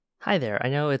Hi there. I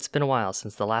know it's been a while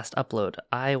since the last upload.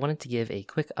 I wanted to give a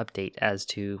quick update as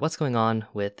to what's going on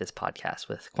with this podcast,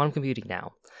 with Quantum Computing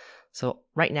Now. So,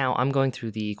 right now, I'm going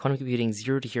through the Quantum Computing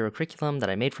Zero to Hero curriculum that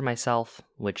I made for myself,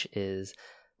 which is,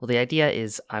 the idea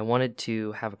is I wanted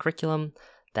to have a curriculum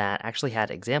that actually had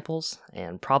examples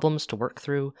and problems to work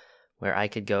through, where I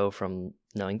could go from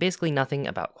knowing basically nothing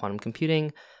about quantum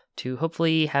computing to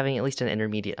hopefully having at least an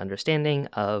intermediate understanding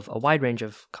of a wide range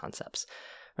of concepts.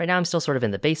 Right now, I'm still sort of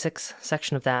in the basics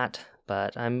section of that,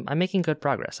 but I'm making good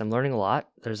progress. I'm learning a lot.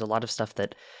 There's a lot of stuff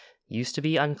that used to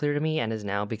be unclear to me and is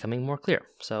now becoming more clear.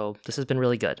 So this has been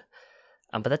really good.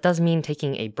 But that does mean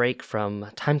taking a break from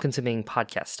time-consuming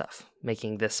podcast stuff,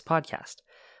 making this podcast.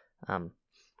 I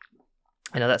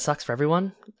know that sucks for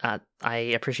everyone. I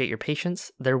appreciate your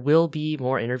patience. There will be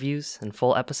more interviews and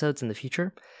full episodes in the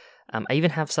future. I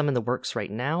even have some in the works right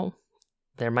now.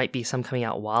 There might be some coming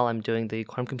out while I'm doing the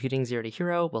Quantum Computing Zero to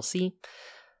Hero. We'll see.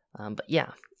 But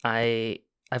yeah,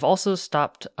 I've also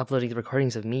stopped uploading the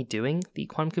recordings of me doing the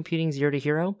Quantum Computing Zero to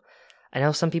Hero. I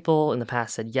know some people in the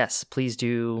past said, yes, please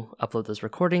do upload those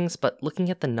recordings, but looking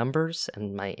at the numbers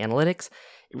and my analytics,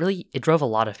 it drove a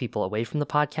lot of people away from the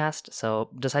podcast, so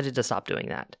decided to stop doing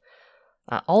that.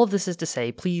 All of this is to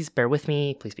say, please bear with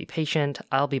me, please be patient.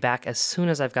 I'll be back as soon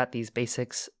as I've got these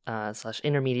basics /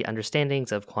 intermediate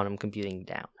understandings of quantum computing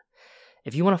down.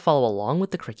 If you want to follow along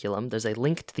with the curriculum, there's a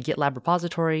link to the GitLab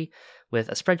repository with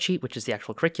a spreadsheet, which is the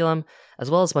actual curriculum, as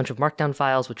well as a bunch of markdown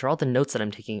files, which are all the notes that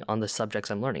I'm taking on the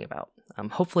subjects I'm learning about.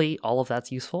 Hopefully, all of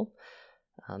that's useful.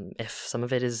 If some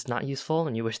of it is not useful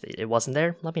and you wish that it wasn't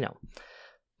there, let me know.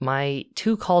 My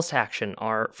 2 calls to action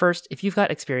are, first, if you've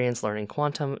got experience learning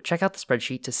quantum, check out the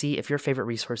spreadsheet to see if your favorite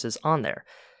resource is on there.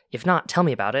 If not, tell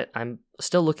me about it. I'm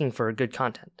still looking for good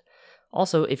content.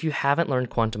 Also, if you haven't learned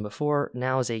quantum before,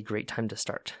 now is a great time to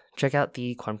start. Check out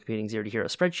the Quantum Computing Zero to Hero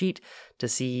spreadsheet to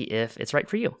see if it's right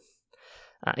for you.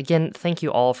 Again, thank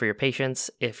you all for your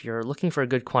patience. If you're looking for a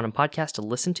good quantum podcast to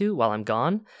listen to while I'm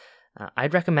gone,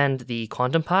 I'd recommend the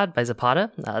Quantum Pod by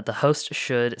Zapata. The host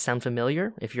should sound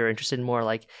familiar if you're interested in more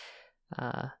like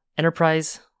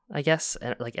enterprise, I guess,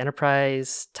 like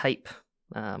enterprise type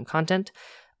content,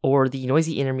 or the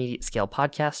Noisy Intermediate Scale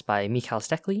podcast by Mikhail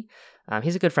Stekli.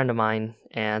 He's a good friend of mine,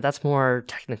 and that's more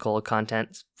technical content.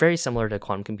 It's very similar to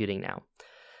Quantum Computing Now,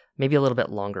 maybe a little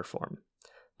bit longer form.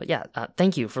 But yeah,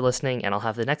 thank you for listening, and I'll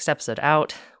have the next episode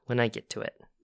out when I get to it.